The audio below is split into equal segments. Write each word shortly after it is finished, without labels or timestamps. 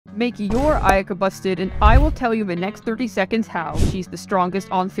Make your Ayaka busted, and I will tell you in the next 30 seconds how. She's the strongest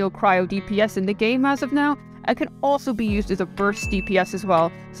on-field cryo DPS in the game as of now, and can also be used as a burst DPS as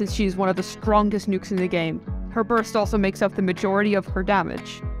well, since she's one of the strongest nukes in the game. Her burst also makes up the majority of her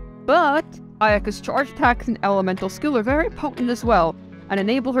damage. But Ayaka's charge attacks and elemental skill are very potent as well, and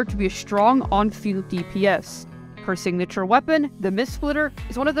enable her to be a strong on-field DPS. Her signature weapon, the Mist Splitter,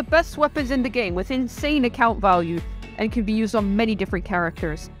 is one of the best weapons in the game with insane account value, and can be used on many different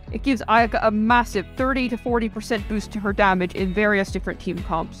characters. It gives Ayaka a massive 30 to 40% boost to her damage in various different team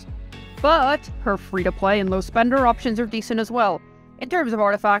comps. But her free-to-play and low-spender options are decent as well. In terms of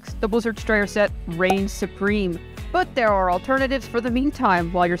artifacts, the Blizzard Strayer set reigns supreme, but there are alternatives for the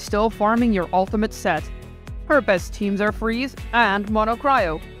meantime while you're still farming your ultimate set. Her best teams are Freeze and Mono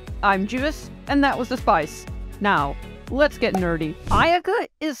Cryo. I'm Juice, and that was the Spice. Now, let's get nerdy. Ayaka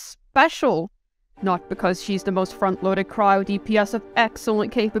is special. Not because she's the most front-loaded cryo DPS of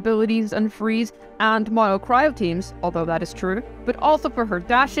excellent capabilities and freeze and mono cryo teams, although that is true, but also for her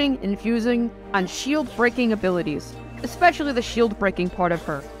dashing, infusing, and shield-breaking abilities. Especially the shield-breaking part of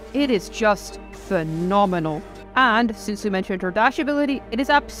her. It is just phenomenal. And, since we mentioned her dash ability, it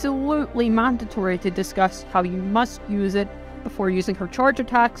is absolutely mandatory to discuss how you must use it before using her charge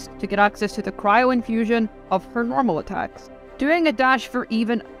attacks to get access to the cryo infusion of her normal attacks. Doing a dash for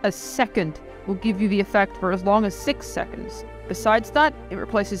even a second will give you the effect for as long as 6 seconds. Besides that, it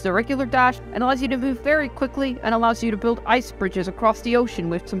replaces the regular dash and allows you to move very quickly and allows you to build ice bridges across the ocean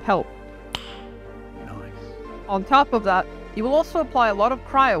with some help. Nice. On top of that, you will also apply a lot of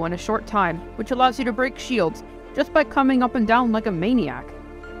cryo in a short time, which allows you to break shields just by coming up and down like a maniac.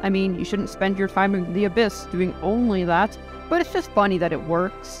 I mean, you shouldn't spend your time in the abyss doing only that, but it's just funny that it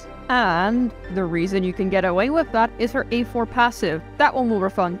works. And the reason you can get away with that is her A4 passive. That one will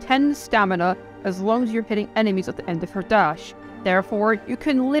refund 10 stamina as long as you're hitting enemies at the end of her dash. Therefore, you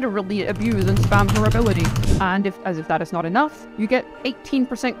can literally abuse and spam her ability. And as if that is not enough, you get 18%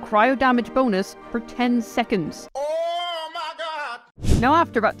 cryo damage bonus for 10 seconds. Oh my god! Now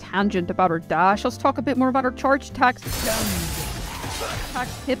after that tangent about her dash, let's talk a bit more about her charge attacks.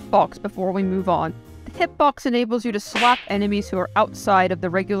 Hitbox before we move on. The hitbox enables you to slap enemies who are outside of the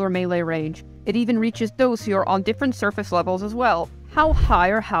regular melee range. It even reaches those who are on different surface levels as well. How high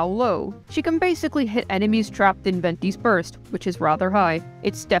or how low? She can basically hit enemies trapped in Venti's burst, which is rather high.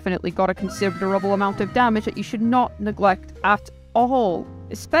 It's definitely got a considerable amount of damage that you should not neglect at all.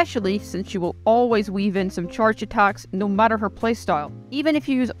 Especially since you will always weave in some charge attacks no matter her playstyle. Even if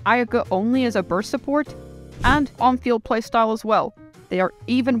you use Ayaka only as a burst support, and on-field playstyle as well. They are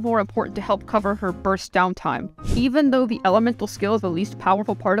even more important to help cover her burst downtime. Even though the elemental skill is the least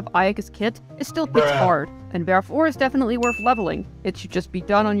powerful part of Ayaka's kit, it still hits hard, and therefore is definitely worth leveling. It should just be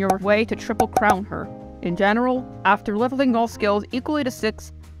done on your way to triple crown her. In general, after leveling all skills equally to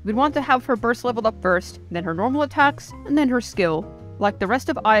 6, we'd want to have her burst leveled up first, then her normal attacks, and then her skill. Like the rest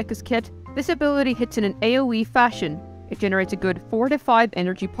of Ayaka's kit, this ability hits in an AoE fashion. It generates a good 4 to 5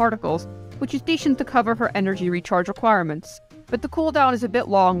 energy particles, which is decent to cover her energy recharge requirements. But the cooldown is a bit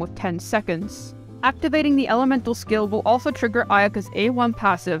long with 10 seconds. Activating the elemental skill will also trigger Ayaka's A1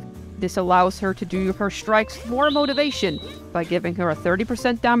 passive. This allows her to do her strikes more motivation by giving her a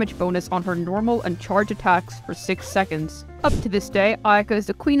 30% damage bonus on her normal and charge attacks for 6 seconds. Up to this day, Ayaka is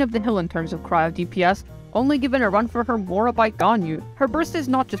the queen of the hill in terms of cryo DPS, only given a run for her Morabite Ganyu. Her burst is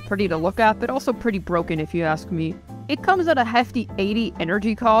not just pretty to look at, but also pretty broken if you ask me. It comes at a hefty 80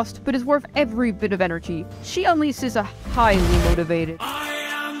 energy cost, but is worth every bit of energy. She unleashes a highly motivated. I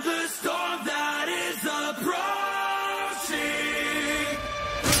am the storm that is approaching!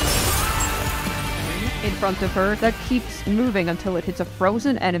 In front of her that keeps moving until it hits a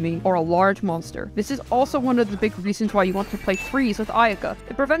frozen enemy or a large monster. This is also one of the big reasons why you want to play Freeze with Ayaka.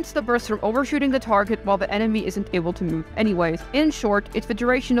 It prevents the burst from overshooting the target while the enemy isn't able to move anyways. In short, it's the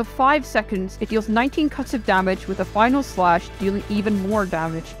duration of 5 seconds. It deals 19 cuts of damage with a final slash dealing even more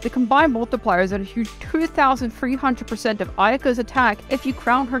damage. The combined multipliers are a huge 2300% of Ayaka's attack if you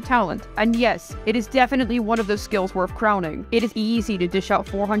crown her talent. And yes, it is definitely one of those skills worth crowning. It is easy to dish out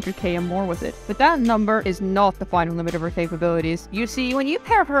 400k and more with it, but that number is not the final limit of her capabilities. You see, when you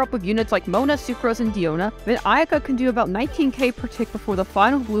pair her up with units like Mona, Sucrose, and Diona, then Ayaka can do about 19k per tick before the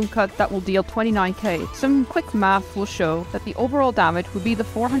final bloom cut that will deal 29k. Some quick math will show that the overall damage would be the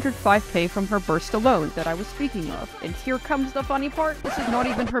 405k from her burst alone that I was speaking of. And here comes the funny part, this is not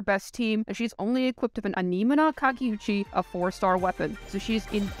even her best team, and she's only equipped with an Animana Kakiuchi, a 4-star weapon. So she's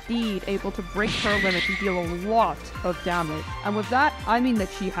indeed able to break her limit and deal a lot of damage. And with that, I mean that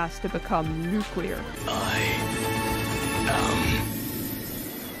she has to become nuclear. I am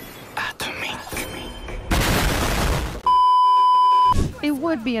atomic. It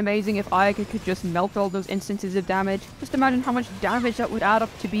would be amazing if Ayaka could just melt all those instances of damage. Just imagine how much damage that would add up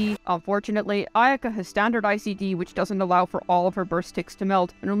to be. Unfortunately, Ayaka has standard ICD, which doesn't allow for all of her burst ticks to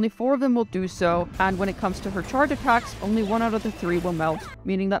melt, and only 4 of them will do so, and when it comes to her charge attacks, only 1 out of the 3 will melt,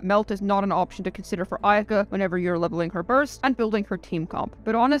 meaning that melt is not an option to consider for Ayaka whenever you're leveling her burst and building her team comp.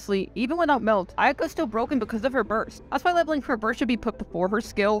 But honestly, even without melt, Ayaka is still broken because of her burst. That's why leveling her burst should be put before her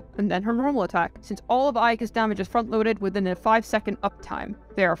skill and then her normal attack, since all of Ayaka's damage is front-loaded within a 5-second uptime.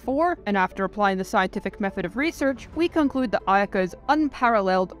 Therefore, and after applying the scientific method of research, we conclude that Ayaka is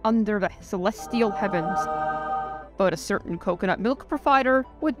unparalleled under the celestial heavens. But a certain coconut milk provider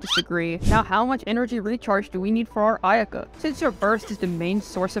would disagree. Now, how much energy recharge do we need for our Ayaka? Since her burst is the main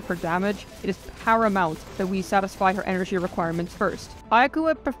source of her damage, it is paramount that we satisfy her energy requirements first. Ayaka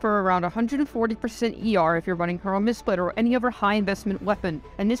would prefer around 140% ER if you're running her on Missplit or any other high investment weapon,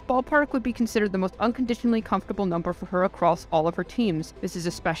 and this ballpark would be considered the most unconditionally comfortable number for her across all of her teams. This is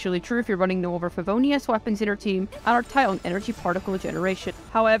especially true if you're running no over Favonius weapons in her team and are tight on energy particle generation.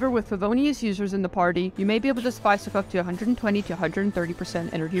 However, with Favonius users in the party, you may be able to spice up to 120 to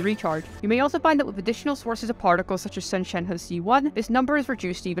 130% energy recharge. You may also find that with additional sources of particles such as Senshenho C1, this number is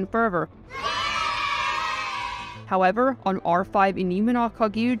reduced even further. However, on R5 in Imuna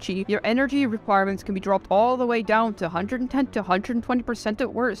Kagiuchi, your energy requirements can be dropped all the way down to 110 to 120%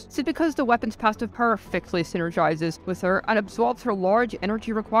 at worst. This is because the weapon's passive perfectly synergizes with her and absorbs her large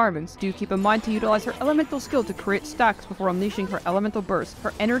energy requirements. Do keep in mind to utilize her elemental skill to create stacks before unleashing her elemental burst.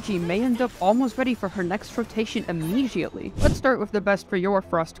 Her energy may end up almost ready for her next rotation immediately. Let's start with the best for your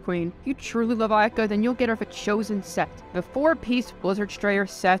Frost Queen. If you truly love Ayaka, then you'll get her the chosen set, the 4-piece Blizzard Strayer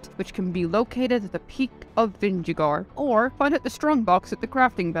set, which can be located at the peak of Vinjigar, or find at the strong box at the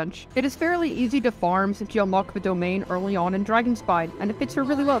crafting bench. It is fairly easy to farm since you unlock the domain early on in Dragonspine, and it fits her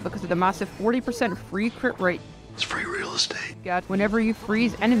really well because of the massive 40% free crit rate. It's free real estate. Get whenever you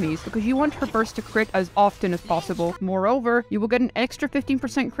freeze enemies, because you want her burst to crit as often as possible. Moreover, you will get an extra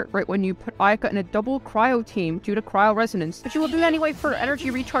 15% crit rate when you put Ayaka in a double cryo team due to cryo resonance, which you will do anyway for energy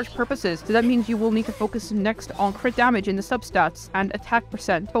recharge purposes, so that means you will need to focus next on crit damage in the substats and attack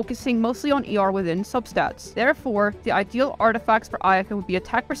percent, focusing mostly on ER within substats. Therefore, the ideal artifacts for Ayaka would be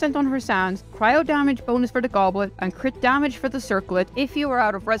attack percent on her sands, cryo damage bonus for the goblet, and crit damage for the circlet if you are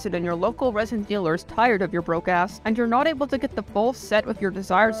out of resin and your local resin dealer is tired of your broke ass, and you're not able to get the full set with your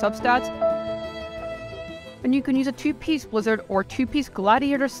desired substats, and you can use a 2-piece Blizzard or 2-piece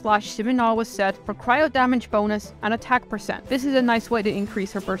Gladiator / Shiminawa set for cryo damage bonus and attack percent. This is a nice way to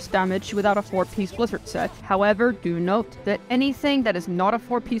increase her burst damage without a 4-piece Blizzard set. However, do note that anything that is not a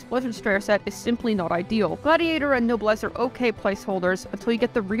 4-piece Blizzard Strayer set is simply not ideal. Gladiator and Noblesse are okay placeholders until you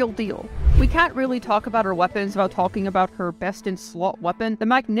get the real deal. We can't really talk about her weapons without talking about her best in slot weapon, the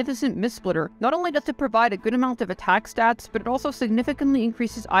magnificent Mistsplitter. Not only does it provide a good amount of attack stats, but it also significantly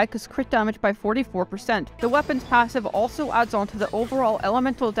increases Ayaka's crit damage by 44%. The weapon's passive also adds on to the overall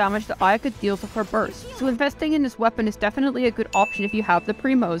elemental damage that Ayaka deals with her burst, so investing in this weapon is definitely a good option if you have the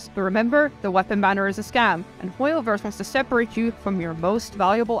primos. But remember, the weapon banner is a scam, and Hoyoverse wants to separate you from your most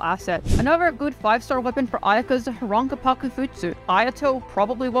valuable asset. Another good 5-star weapon for Ayaka is the Harankapaku Futsu. Ayato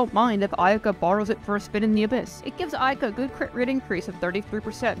probably won't mind if Ayaka borrows it for a spin in the abyss. It gives Ayaka a good crit rate increase of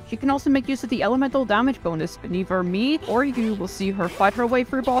 33%. She can also make use of the elemental damage bonus, but neither me or you will see her fight her way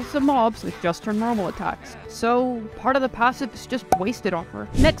through bosses and mobs with just her normal attacks. So part of the passive is just wasted on her.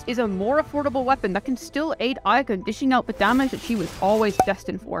 Next is a more affordable weapon that can still aid Ayaka in dishing out the damage that she was always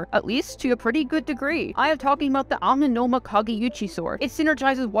destined for, at least to a pretty good degree. I am talking about the Aminoma Kagiuchi sword. It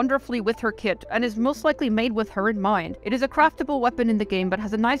synergizes wonderfully with her kit and is most likely made with her in mind. It is a craftable weapon in the game but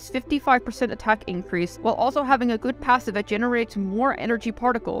has a nice 55% attack increase while also having a good passive that generates more energy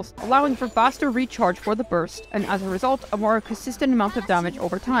particles, allowing for faster recharge for the burst, and as a result a more consistent amount of damage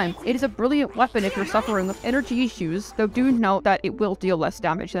over time. It is a brilliant weapon if you're suffering with energy issues, though do note that it will deal less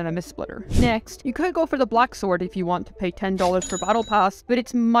damage than a Mistsplitter. Next, you could go for the Black Sword if you want to pay $10 for Battle Pass, but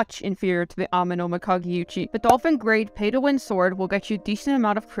it's much inferior to the Aminoma Kagiuchi. The Dolphin Grade pay-to-win sword will get you a decent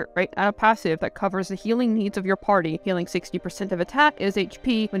amount of crit rate and a passive that covers the healing needs of your party, healing 60% of attack is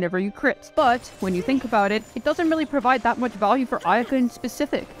HP whenever you crit. But when you think about it, it doesn't really provide that much value for Ayaka in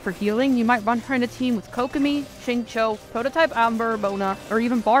specific. For healing, you might run her in a team with Kokomi, Xingqiu, Prototype Amber, Mona, or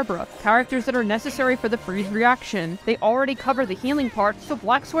even Barbara, characters that are necessary for the freeze reaction. They already cover the healing part, so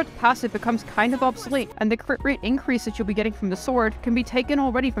Black Sword's passive becomes kind of obsolete, and the crit rate increase that you'll be getting from the sword can be taken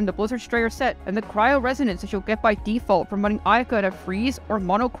already from the Blizzard Strayer set, and the cryo resonance that you'll get by default from running Ayaka in a freeze or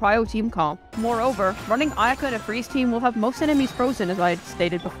mono cryo team comp. Moreover, running Ayaka in a freeze team will have most enemies frozen, as I had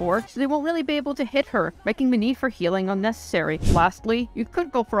stated before, so they won't really be able to hit her, making the need for healing unnecessary. Lastly, you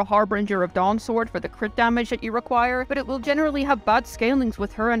could go for a Harbinger of Dawn sword for the crit damage that you require, but it will generally have bad scalings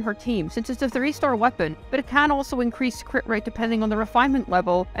with her and her team since it's a 3-star weapon, but it can also increase crit rate depending on the refinement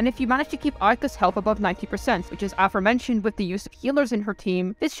level, and if you manage to keep Ayaka's health above 90%, which is aforementioned with the use of healers in her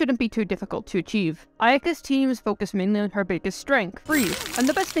team, this shouldn't be too difficult to achieve. Ayaka's teams focus mainly on her biggest strength, freeze, and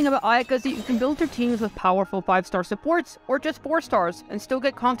the best thing about Ayaka is that you can build her teams with powerful 5-star supports or just 4 stars and still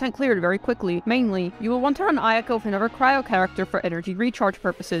get content cleared very quickly. Mainly, you will want to run Ayaka with another cryo character for energy recharge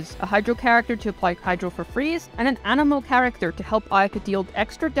purposes, a hydro character to apply hydro for freeze, and an animal character to help Ayaka deal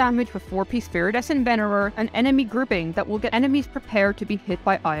extra damage with 4-piece Viridescent Venerer, an enemy grouping that will get enemies prepared to be hit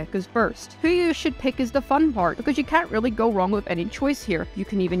by Ayaka's burst. Who you should pick is the fun part, because you can't really go wrong with any choice here. You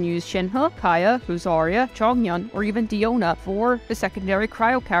can even use Shenhe, Kaya, Huzaria, Chongyun, or even Diona for the secondary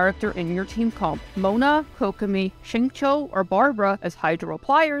cryo character in your team comp. Mona, Kokomi, Xingqiu, or Barbara as hydro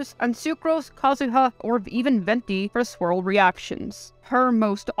appliers, and Sucrose, Kazuha, or even Venti for swirl reactions. Her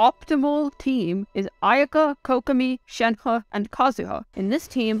most optimal team is Ayaka, Kokomi, Shenhe, and Kazuha. In this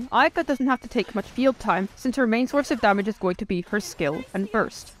team, Ayaka doesn't have to take much field time since her main source of damage is going to be her skill and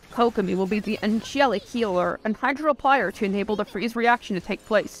burst. Kokomi will be the angelic healer and hydro applier to enable the freeze reaction to take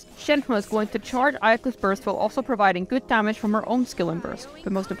place. Shenhe is going to charge Ayaka's burst while also providing good damage from her own skill and burst,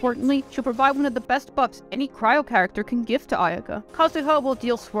 but most importantly, she'll provide one of the best buffs any cryo character can give to Ayaka. Kazuha will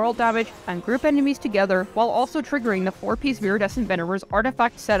deal swirl damage and group enemies together while also triggering the 4-piece Viridescent Venerer's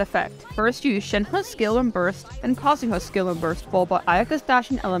artifact set effect. First use Shenhe's skill and burst, then Kazuha's skill and burst, followed by Ayaka's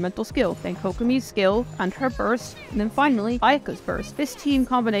dash and elemental skill, then Kokomi's skill and her burst, and then finally Ayaka's burst. This team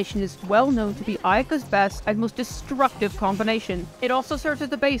combination is well known to be Ayaka's best and most destructive combination. It also serves as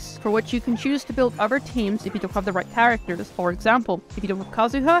the base for which you can choose to build other teams if you don't have the right characters. For example, if you don't have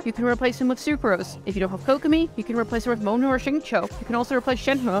Kazuha, you can replace him with Sucrose. If you don't have Kokomi, you can replace her with Mona or Xingqiu. You can also replace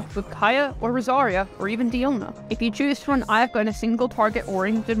Shenhe with Kaya or Rosaria or even Diona. If you choose to run Ayaka in a single target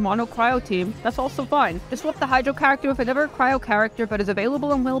oriented mono cryo team, that's also fine. Just swap the hydro character with another cryo character but is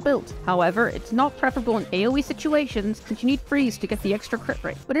available and well built. However, it's not preferable in AoE situations since you need freeze to get the extra crit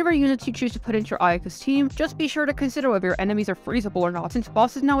rate. Whatever units you choose to put into your Ayaka's team, just be sure to consider whether your enemies are freezable or not, since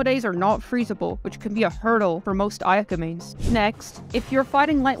bosses nowadays are not freezable, which can be a hurdle for most Ayaka mains. Next, if you're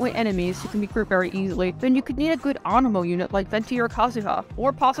fighting lightweight enemies who can be grouped very easily, then you could need a good Anemo unit like Venti or Kazuha,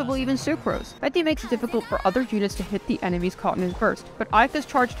 or possibly even Sucrose. Venti makes it difficult for other units to hit the enemies caught in his burst, but Ayaka's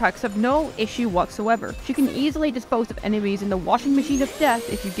charge attacks have no issue whatsoever. She can easily dispose of enemies in the washing machine of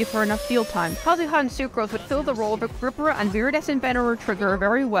death if you give her enough field time. Kazuha and Sucrose would fill the role of a gripper and Viridescent Venerer trigger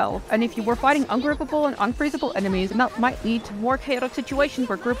very well, and if you were fighting ungrippable and unfreezable enemies, that might lead to more chaotic situations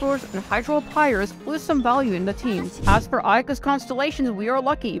where grippers and hydro appliers lose some value in the team. As for Ayaka's Constellations, we are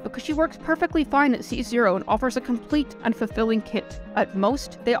lucky because she works perfectly fine at C0 and offers a complete and fulfilling kit. At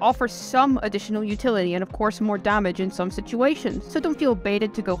most, they offer some additional utility and of course more damage in some situations, so don't feel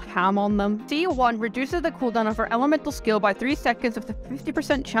baited to go ham on them. C1 reduces the cooldown of her elemental skill by 3 seconds with a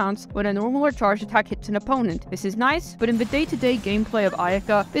 50% chance when a normal or charged attack hits an opponent. This is nice, but in the day-to-day gameplay of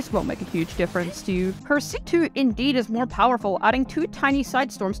Ayaka, this won't make a huge difference to you. Her C2 indeed is more powerful, adding 2 tiny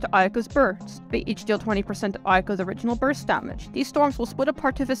side storms to Ayaka's bursts. They each deal 20% of Ayaka's original burst damage. These storms will split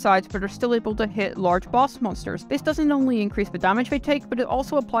apart to the sides but are still able to hit large boss monsters. This doesn't only increase the damage they take, but it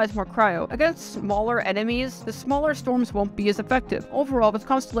also applies more cryo. Against smaller enemies, the smaller storms won't be as effective. Overall, this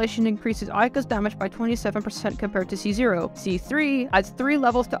constellation increases Ayaka's damage by 27% compared to C0. C3 adds 3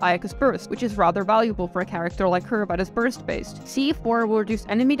 levels to Ayaka's burst, which is rather valuable for a character like her that is burst based. C4 will reduce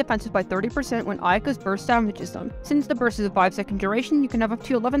enemy defenses by 30% when Ayaka's burst damage is done. Since the burst is a 5-second duration, you can have up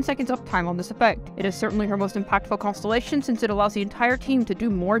to 11 seconds uptime on this effect. It is certainly her most impactful constellation since it allows the entire team to do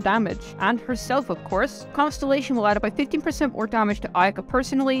more damage. And herself, of course. Constellation will add up by 15% more damage to Ayaka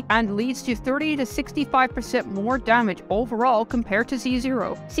personally and leads to 30 to 65% more damage overall compared to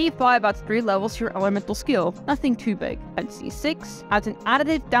C0. C5 adds 3 levels to your elemental skill, nothing too big. And C6 adds an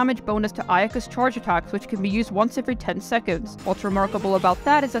additive damage bonus to Ayaka's charge attacks, which can be used once every 10 seconds. What's remarkable about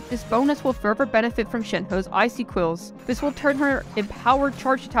that is that this bonus will further benefit from Shenhe's Icy Quills. This will turn her empowered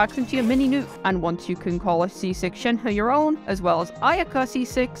charge attacks into a mini nuke, and once you can call a C6 Shenhe your own, as well as Ayaka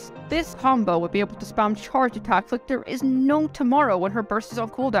C6, this combo would be able to spam charge attacks like there is no tomorrow when her burst is on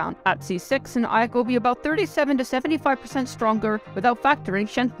cooldown. At C6, and Ayaka will be about 37 to 75% stronger without factoring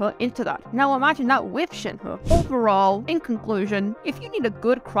Shenhe into that. Now imagine that with Shenhe. Overall, in conclusion, if you need a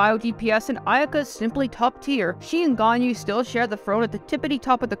good cryo DPS and Ayaka is simply top tier, she and Ganyu still share the throne at the tippity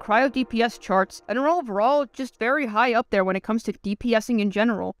top of the cryo DPS charts and are overall just very high up there when it comes to DPSing in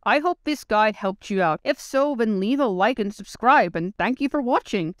general. I hope this guide helped you out. If so, then leave a like and subscribe, and thank you for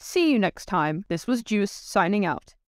watching. See you next time. This was Juice signing out.